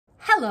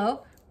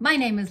Hello, my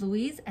name is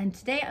Louise and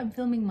today I'm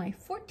filming my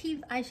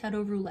 14th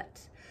eyeshadow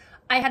roulette.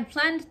 I had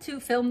planned to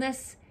film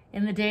this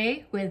in the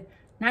day with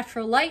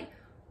natural light,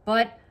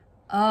 but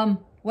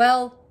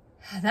well,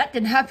 that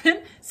didn't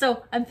happen.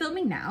 So I'm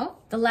filming now.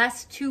 The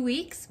last 2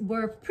 weeks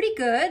were pretty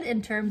good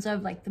in terms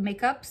of like the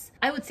makeups.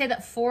 I would say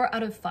that 4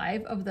 out of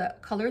 5 of the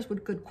colors were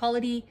good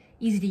quality,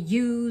 easy to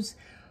use,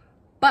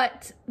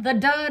 but the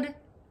dud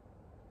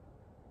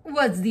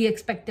was the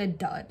expected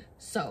dud.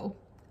 So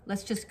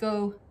let's just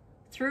go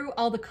through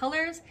all the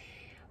colors.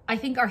 I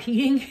think our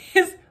heating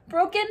is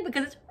broken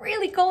because it's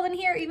really cold in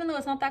here, even though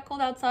it's not that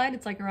cold outside.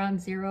 It's like around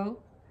 0.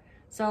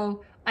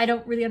 So I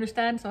don't really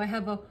understand. So I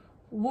have a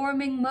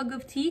warming mug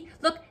of tea.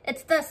 Look,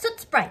 it's the Soot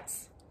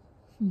Sprites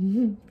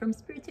from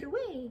Spirited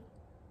Away.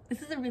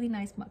 This is a really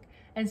nice mug,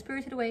 and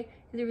Spirited Away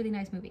is a really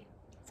nice movie.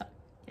 So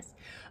yes.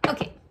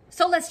 Okay,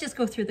 so let's just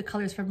go through the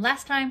colors from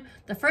last time.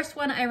 The first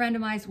one I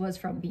randomized was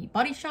from the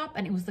Body Shop,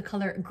 and it was the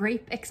color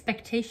Grape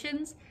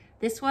Expectations.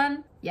 This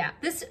one, yeah,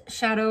 this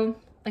shadow,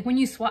 like when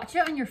you swatch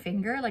it on your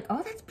finger, like,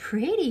 oh, that's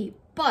pretty.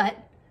 But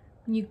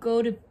when you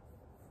go to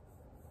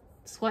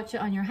swatch it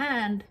on your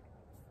hand,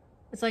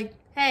 it's like,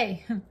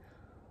 hey,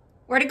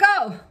 where'd it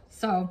go?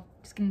 So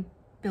just gonna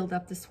build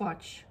up the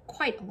swatch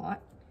quite a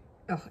lot.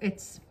 Oh,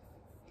 it's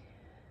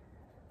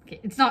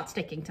not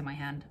sticking to my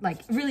hand. Like,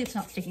 really, it's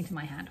not sticking to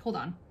my hand. Hold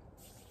on.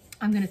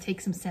 I'm gonna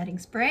take some setting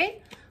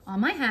spray on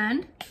my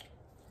hand.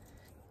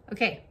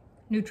 Okay,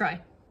 new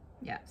try.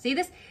 Yeah, see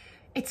this?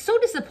 It's so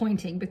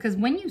disappointing because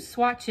when you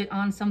swatch it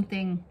on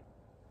something,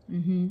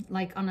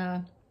 like on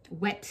a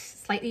wet,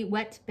 slightly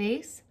wet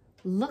base,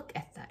 look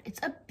at that. It's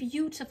a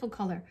beautiful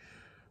color.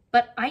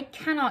 But I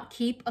cannot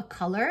keep a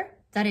color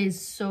that is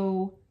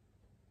so,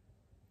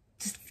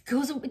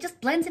 it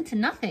just blends into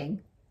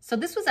nothing. So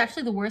this was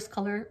actually the worst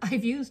color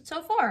I've used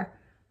so far.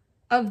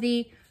 Of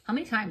the, how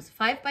many times?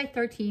 5 by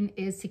 13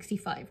 is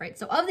 65, right?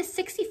 So of the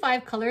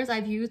 65 colors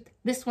I've used,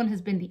 this one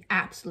has been the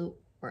absolute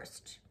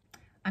worst.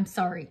 I'm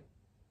sorry,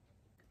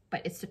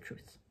 but it's the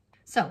truth.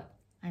 So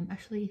I'm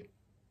actually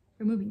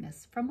removing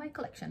this from my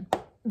collection.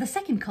 The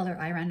second color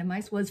I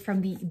randomized was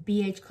from the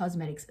BH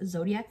Cosmetics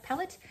Zodiac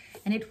palette,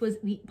 and it was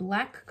the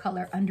black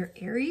color under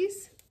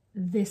Aries.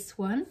 This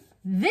one.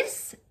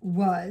 This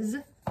was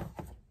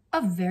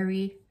a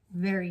very,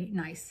 very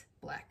nice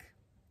black.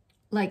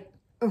 Like,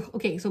 oh,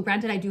 okay, so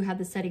granted I do have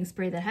the setting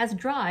spray that has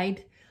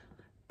dried,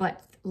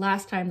 but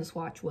last time the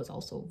swatch was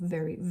also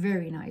very,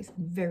 very nice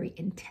and very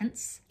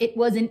intense. It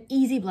was an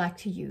easy black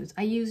to use.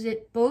 I used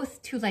it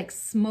both to like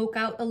smoke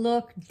out a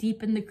look,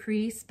 deepen the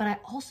crease, but I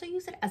also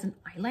use it as an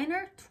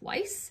eyeliner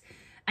twice.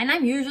 And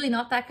I'm usually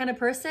not that kind of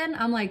person.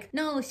 I'm like,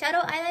 no,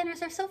 shadow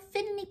eyeliners are so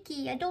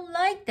finicky. I don't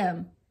like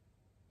them.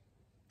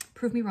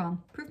 Prove me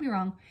wrong. Prove me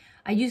wrong.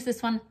 I used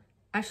this one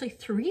actually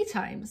 3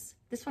 times.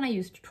 This one I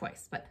used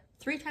twice, but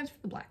 3 times for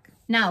the black.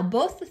 Now,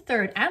 both the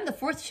third and the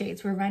fourth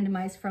shades were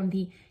randomized from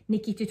the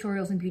Nikki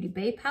Tutorials and Beauty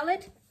Bay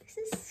palette. This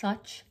is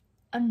such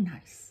a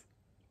nice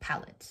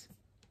palette.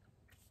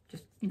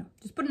 Just, you know,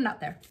 just putting it out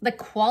there. The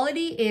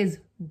quality is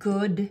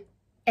good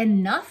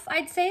enough,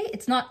 I'd say.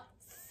 It's not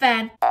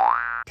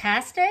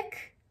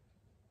fantastic,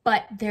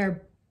 but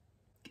they're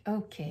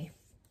okay.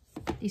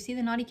 You see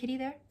the naughty kitty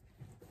there?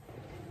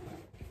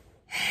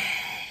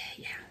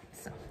 Yeah,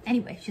 so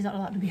anyway, she's not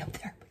allowed to be up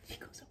there, but she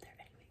goes up there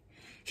anyway.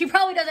 She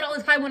probably does it all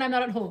the time when I'm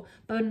not at home,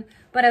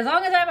 but as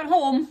long as I'm at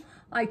home,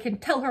 I can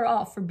tell her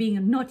off for being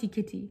a naughty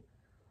kitty.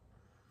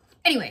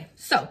 Anyway,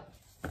 so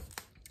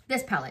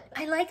this palette,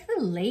 I like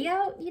the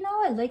layout, you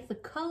know, I like the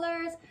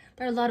colors.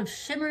 There are a lot of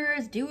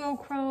shimmers,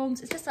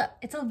 duochromes.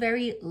 It's a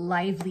very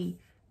lively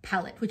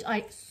palette, which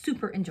I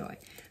super enjoy.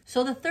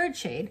 So the third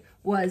shade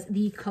was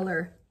the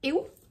color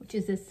Ew, which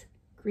is this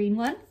green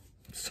one.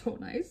 So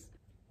nice.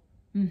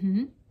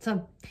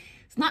 So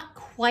it's not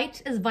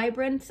quite as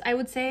vibrant, I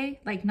would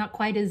say, like not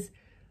quite as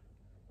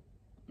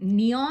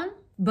neon,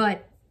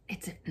 but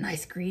it's a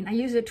nice green. I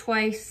use it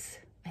twice.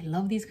 I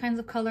love these kinds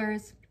of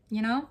colors,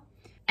 you know?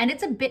 And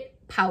it's a bit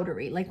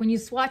powdery. Like when you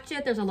swatch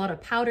it, there's a lot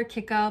of powder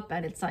kick up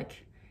and it's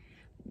like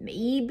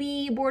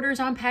maybe borders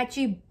on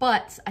patchy,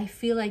 but I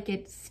feel like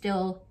it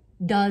still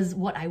does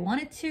what I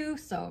want it to.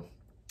 So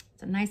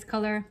it's a nice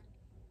color.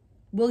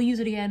 We'll use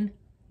it again,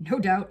 no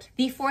doubt.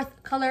 The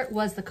fourth color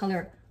was the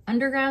color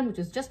Underground, which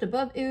is just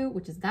above Ew,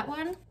 which is that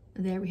one.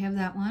 There we have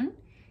that one.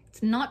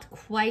 It's not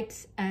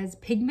quite as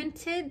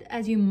pigmented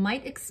as you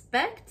might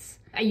expect.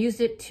 I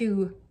used it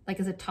to, like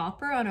as a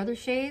topper on other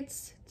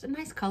shades. It's a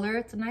nice color,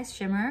 it's a nice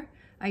shimmer.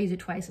 I use it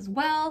twice as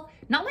well.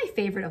 Not my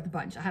favorite of the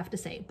bunch, I have to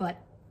say, but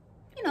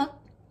you know,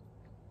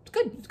 it's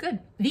good, it's good.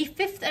 The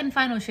fifth and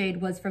final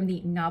shade was from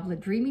the Nabla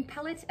Dreamy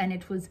palette, and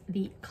it was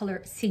the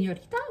color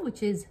Senorita,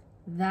 which is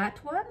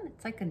that one.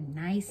 It's like a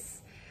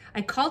nice,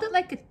 I called it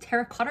like a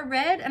terracotta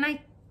red, and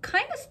I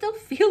kind of still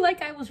feel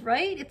like I was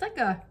right. It's like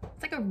a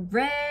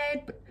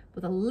red, but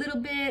with a little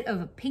bit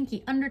of a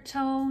pinky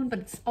undertone, but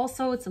it's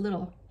a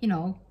little, you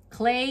know,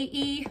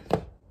 clay-y.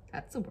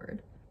 That's a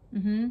word.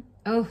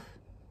 Oh,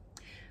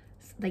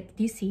 like,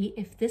 do you see,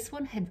 if this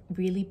one had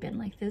really been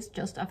like this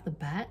just off the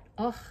bat,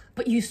 oh,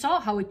 but you saw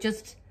how it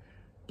just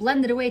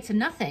blended away to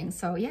nothing.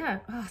 So yeah,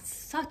 oh,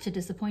 such a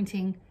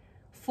disappointing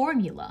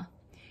formula.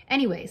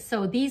 Anyway,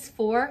 so these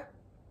 4,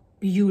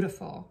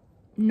 beautiful,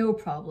 no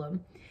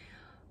problem.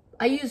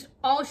 I used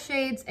all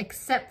shades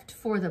except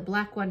for the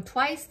black one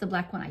twice. The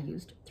black one I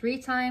used 3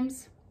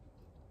 times.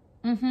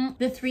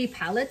 The 3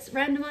 palettes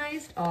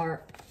randomized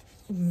are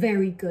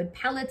very good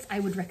palettes.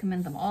 I would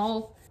recommend them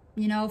all.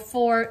 You know,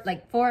 for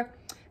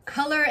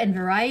color and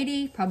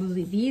variety,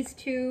 probably these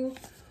 2.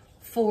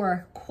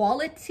 For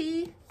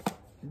quality,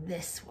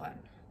 this one,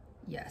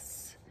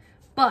 yes.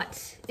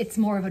 But it's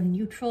more of a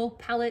neutral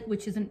palette,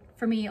 which isn't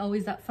for me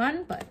always that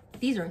fun, but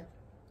these are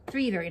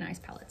 3 very nice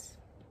palettes.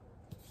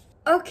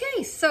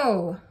 Okay,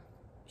 so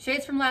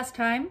shades from last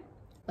time.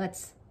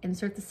 Let's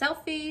insert the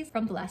selfies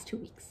from the last 2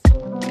 weeks.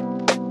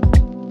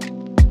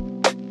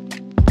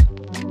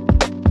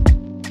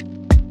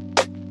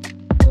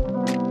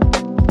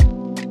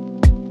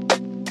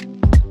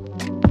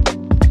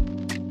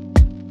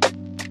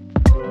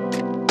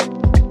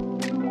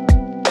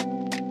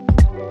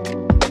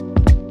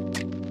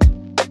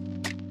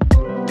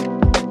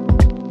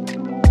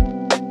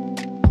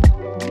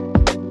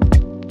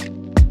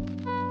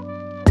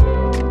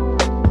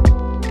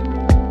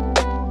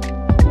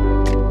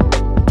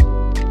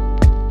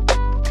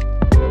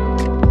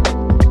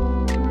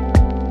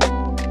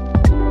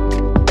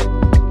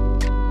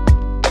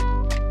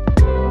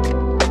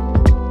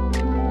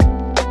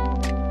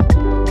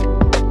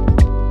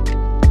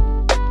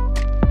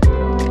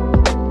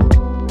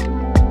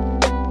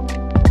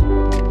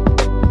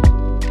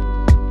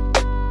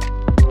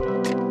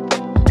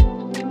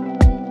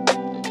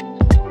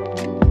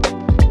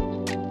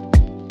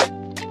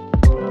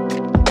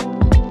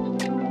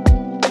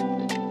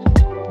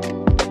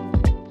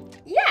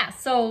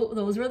 So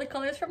those were the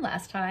colors from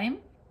last time.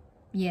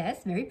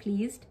 Yes, very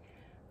pleased.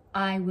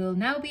 I will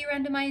now be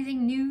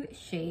randomizing new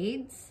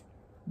shades,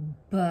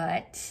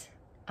 but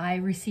I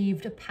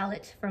received a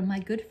palette from my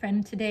good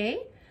friend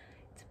today.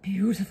 It's a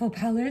beautiful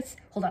palette.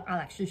 Hold on, I'll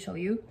actually show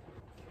you.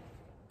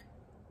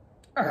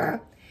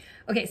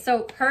 Okay,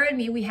 so her and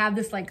me, we have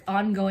this like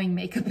ongoing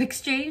makeup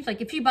exchange.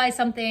 Like if she buys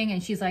something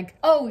and she's like,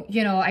 oh,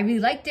 you know, I really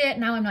liked it,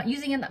 now I'm not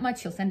using it that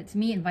much, she'll send it to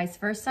me and vice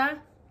versa.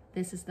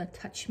 This is the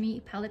Touch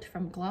Me palette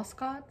from Gloss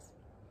Gods.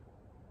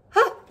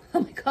 Huh, oh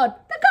my God,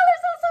 the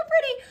color's so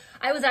pretty.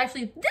 I was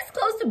actually this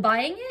close to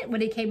buying it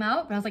when it came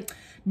out, but I was like,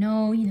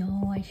 no, you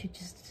know, I should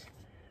just,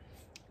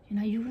 you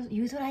know,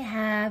 use what I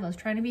have. I was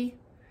trying to be,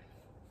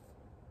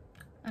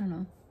 I don't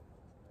know,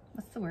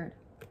 what's the word?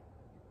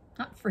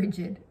 Not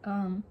frigid.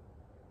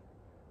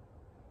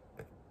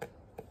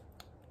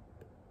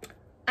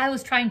 I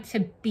was trying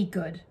to be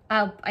good.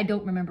 I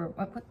don't remember,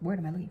 what word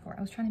am I looking for?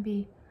 I was trying to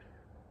be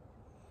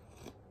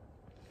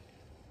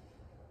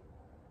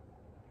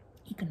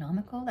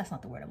economical. That's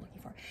not the word I'm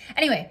looking for.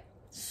 Anyway,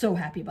 so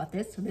happy about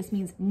this. So this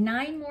means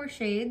 9 more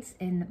shades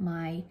in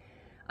my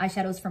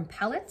eyeshadows from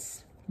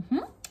palettes.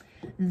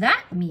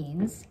 That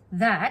means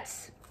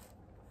that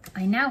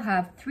I now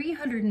have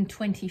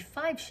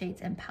 325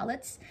 shades in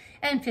palettes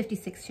and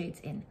 56 shades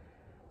in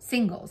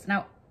singles.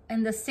 Now,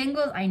 in the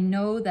singles, I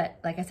know that,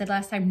 like I said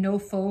last time, no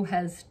faux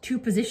has 2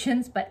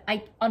 positions, but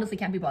I honestly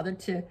can't be bothered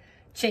to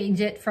change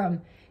it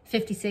from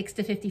 56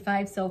 to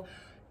 55. So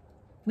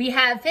we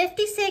have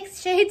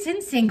 56 shades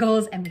in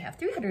singles and we have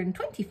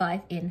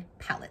 325 in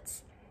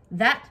palettes.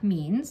 That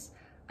means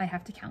I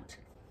have to count.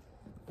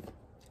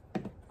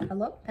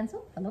 Hello,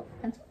 pencil, hello,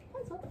 pencil,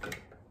 pencil.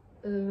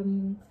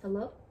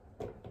 Hello.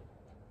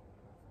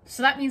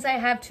 So that means I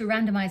have to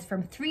randomize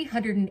from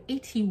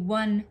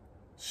 381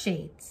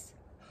 shades.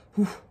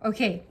 Whew.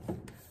 Okay,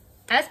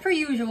 as per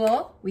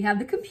usual, we have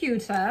the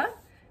computer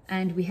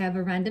and we have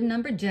a random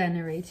number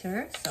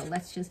generator. So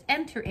let's just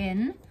enter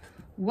in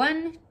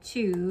 1,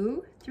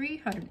 2,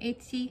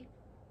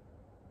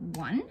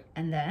 381,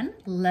 and then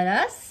let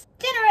us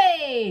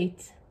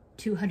generate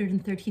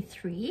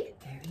 233.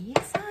 Very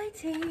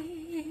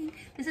exciting.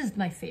 This is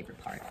my favorite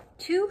part.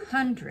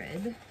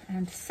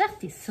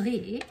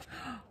 233.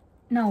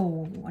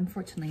 No,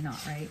 unfortunately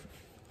not, right?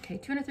 Okay,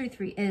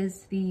 233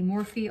 is the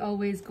Morphe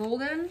Always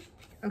Golden.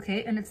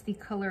 Okay, and it's the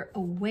color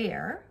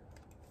Aware.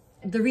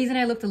 The reason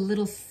I looked a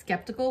little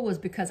skeptical was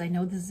because I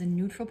know this is a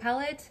neutral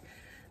palette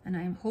and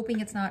I'm hoping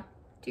it's not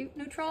too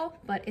neutral,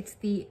 but it's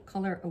the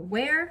color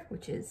Aware,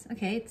 which is,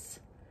 okay, it's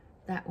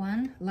that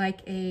one,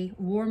 like a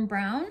warm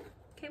brown.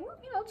 Okay, well,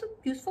 you know, it's a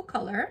useful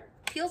color.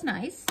 Feels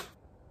nice.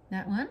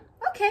 That one.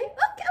 Okay,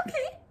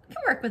 okay. I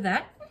can work with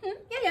that.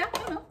 Yeah,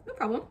 no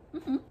problem.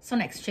 So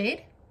next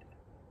shade.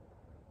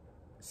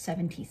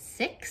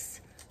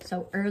 76,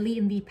 so early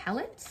in the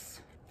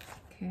palettes.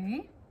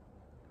 Okay.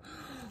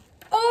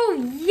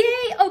 Oh,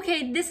 yay!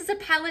 Okay, this is a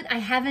palette I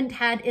haven't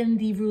had in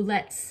the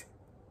Roulettes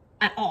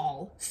at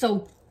all.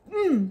 So,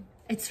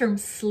 it's from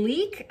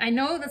Sleek. I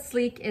know that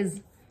Sleek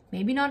is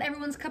maybe not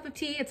everyone's cup of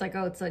tea. It's like,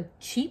 oh, it's a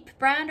cheap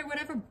brand or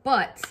whatever,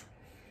 but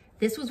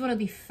this was one of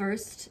the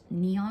first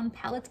neon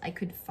palettes I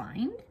could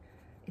find.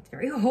 It's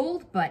very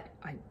old, but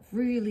I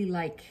really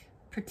like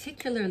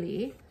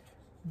particularly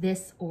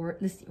this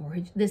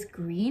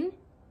green.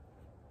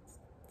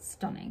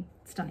 stunning,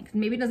 stunning.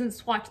 Maybe it doesn't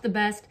swatch the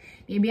best.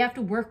 Maybe you have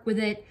to work with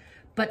it,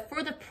 but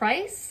for the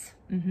price,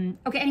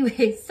 Okay,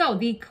 anyway, so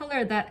the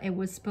color that I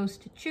was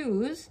supposed to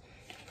choose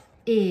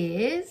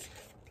is,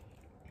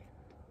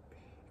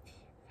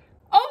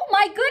 oh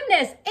my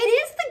goodness, it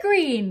is the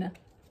green.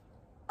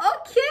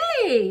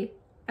 Okay,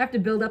 I have to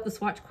build up the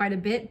swatch quite a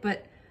bit,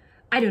 but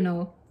I don't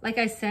know. Like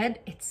I said,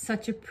 it's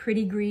such a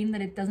pretty green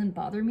that it doesn't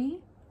bother me.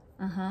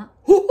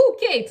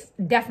 Okay, it's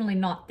definitely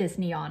not this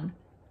neon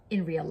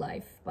in real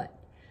life, but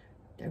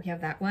there we have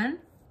that one.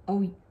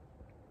 Oh,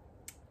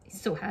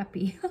 so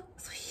happy.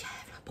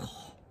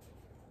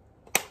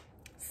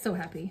 So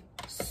happy,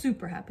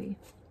 super happy.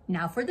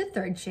 Now for the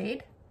third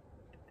shade,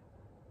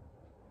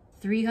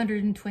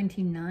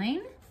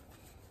 329.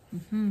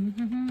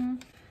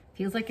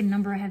 Feels like a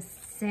number I have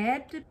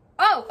said.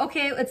 Oh,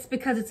 okay, it's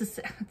because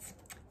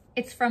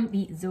it's from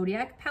the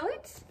Zodiac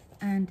palette.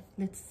 And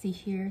let's see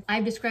here.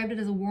 I've described it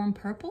as a warm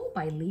purple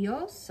by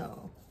Leo,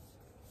 so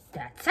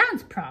that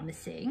sounds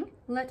promising.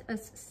 Let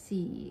us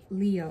see,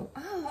 Leo.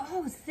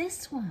 Oh, it's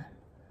this one.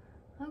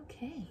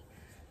 Okay.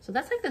 So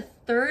that's like the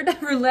third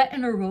roulette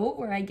in a row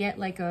where I get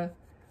like a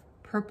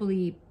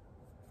purpley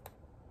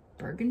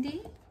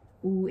burgundy.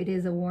 Ooh,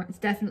 it's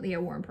definitely a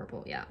warm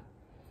purple, yeah.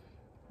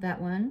 That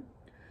one.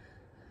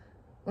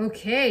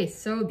 Okay,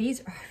 so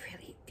these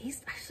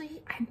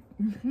actually,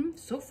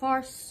 so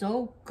far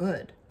so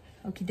good.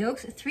 Okie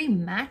dokes, 3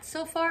 mattes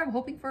so far. I'm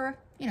hoping for,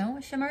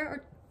 a shimmer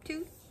or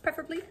 2,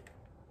 preferably.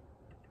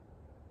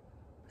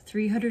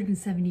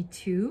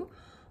 372.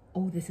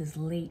 Oh, this is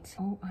late.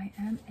 Oh, I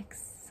am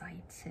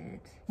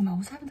excited. I'm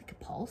almost having like a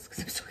pulse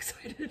because I'm so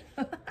excited.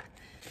 Okay,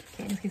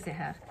 in this case I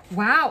have.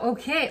 Wow,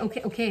 okay.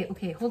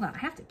 Hold on, I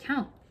have to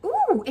count.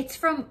 Ooh, it's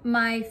from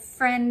my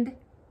friend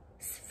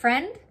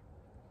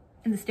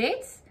in the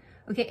States.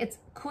 Okay, it's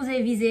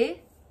Kosée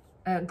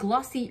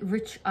Glossy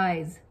Rich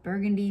Eyes.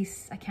 Burgundy,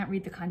 I can't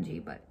read the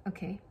kanji, but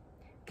okay.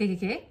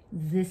 Okay.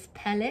 This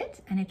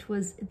palette, and it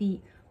was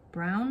the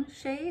brown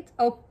shade.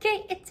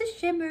 Okay, it's a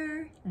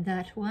shimmer.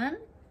 That one.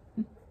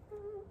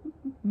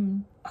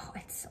 Oh,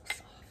 it's so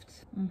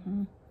soft.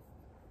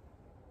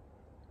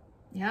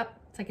 Yep,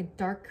 it's like a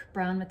dark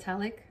brown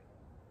metallic.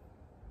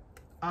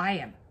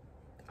 I'm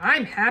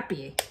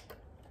happy.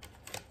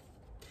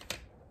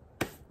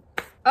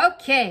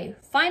 Okay,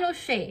 final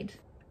shade.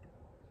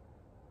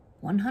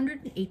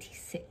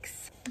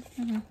 186.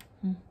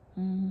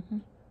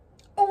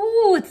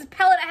 Oh, it's a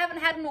palette I haven't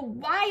had in a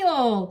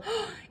while.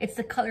 It's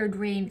the Colored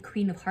Raine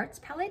Queen of Hearts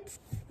palette.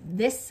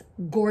 This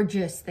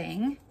gorgeous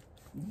thing.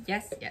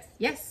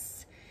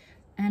 Yes.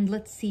 And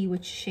let's see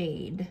which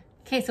shade.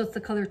 Okay, so it's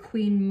the color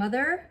Queen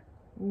Mother,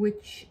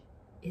 which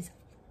is,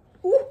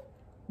 ooh,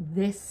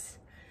 this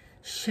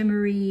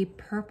shimmery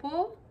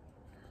purple.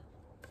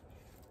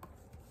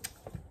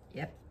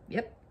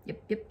 Yep.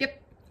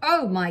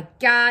 Oh my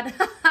God.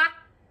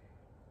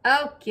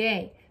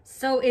 Okay,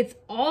 so it's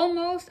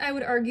almost, I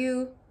would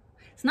argue,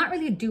 it's not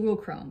really a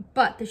duochrome,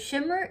 but the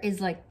shimmer is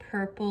like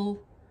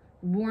purple,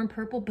 warm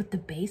purple, but the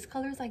base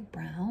color is like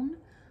brown.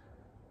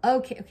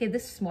 Okay,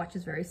 this swatch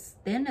is very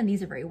thin and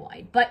these are very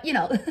wide, but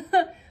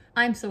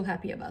I'm so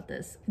happy about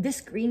this.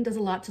 This green does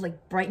a lot to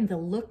like brighten the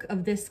look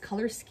of this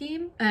color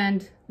scheme,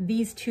 and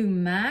these 2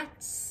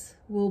 mattes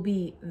will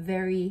be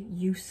very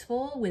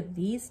useful with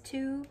these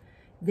 2.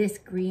 This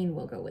green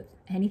will go with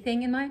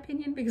anything in my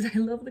opinion because I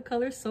love the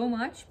color so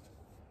much.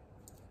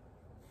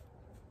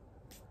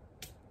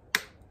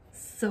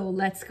 So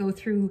let's go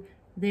through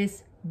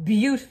this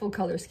beautiful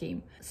color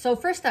scheme. So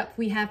first up,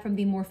 we have from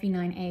the Morphe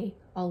 9A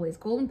Always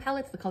Golden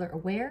palette, the color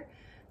Aware.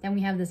 Then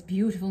we have this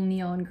beautiful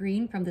neon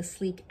green from the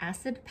Sleek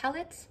Acid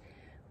palette.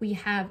 We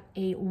have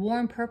a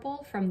warm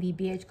purple from the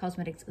BH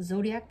Cosmetics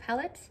Zodiac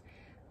palette.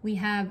 We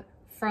have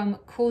from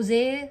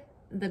Kosée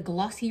the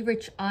Glossy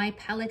Rich Eye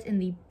palette in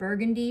the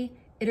Burgundy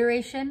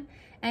iteration.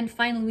 And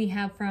finally, we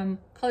have from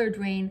Colored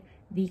Raine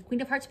the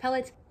Queen of Hearts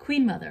palette,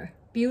 Queen Mother.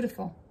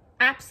 Beautiful,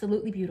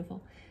 absolutely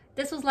beautiful.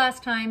 This was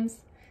last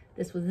time's.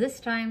 This was this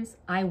time's.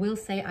 I will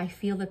say I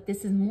feel that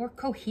this is more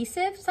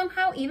cohesive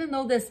somehow, even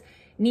though this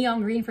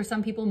neon green for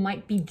some people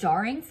might be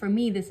jarring. For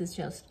me, this is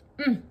just,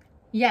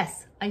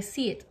 yes, I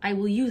see it. I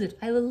will use it.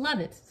 I will love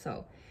it.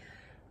 So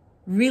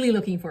really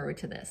looking forward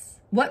to this.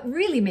 What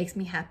really makes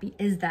me happy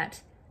is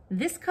that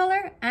this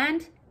color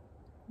and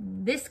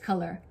this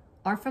color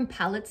are from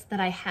palettes that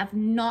I have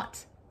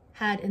not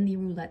had in the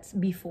roulettes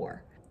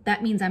before.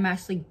 That means I'm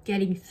actually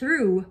getting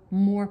through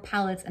more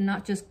palettes and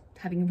not just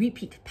having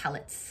repeat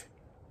palettes.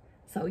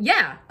 So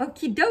yeah,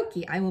 okie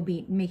dokie, I will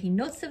be making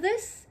notes of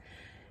this.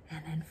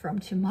 And then from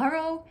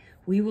tomorrow,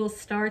 we will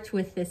start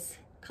with this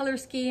color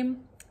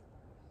scheme.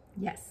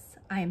 Yes,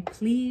 I am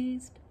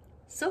pleased,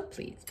 so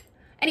pleased.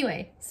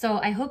 Anyway, so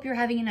I hope you're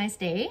having a nice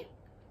day.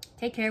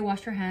 Take care,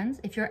 wash your hands.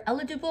 If you're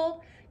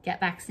eligible,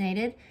 get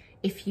vaccinated.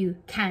 If you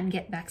can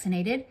get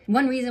vaccinated.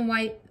 One reason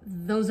why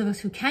those of us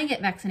who can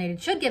get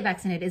vaccinated should get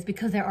vaccinated is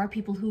because there are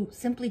people who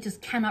simply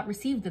just cannot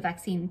receive the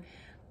vaccine,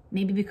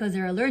 maybe because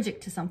they're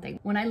allergic to something.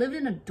 When I lived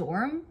in a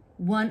dorm,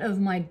 one of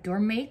my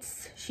dorm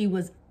mates, she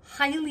was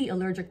highly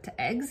allergic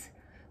to eggs.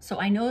 So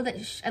I know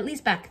that at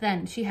least back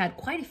then, she had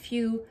quite a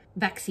few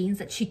vaccines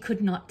that she could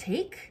not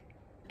take.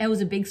 It was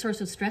a big source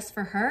of stress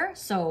for her.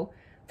 So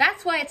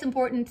that's why it's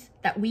important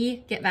that we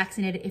get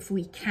vaccinated if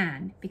we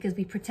can, because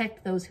we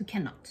protect those who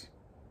cannot.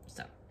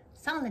 So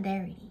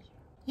solidarity,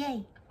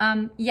 yay.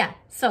 Yeah,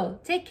 so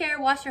take care,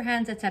 wash your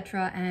hands,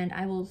 etc. And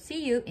I will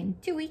see you in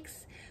 2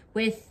 weeks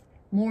with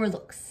more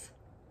looks.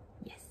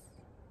 Yes,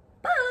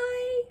 bye.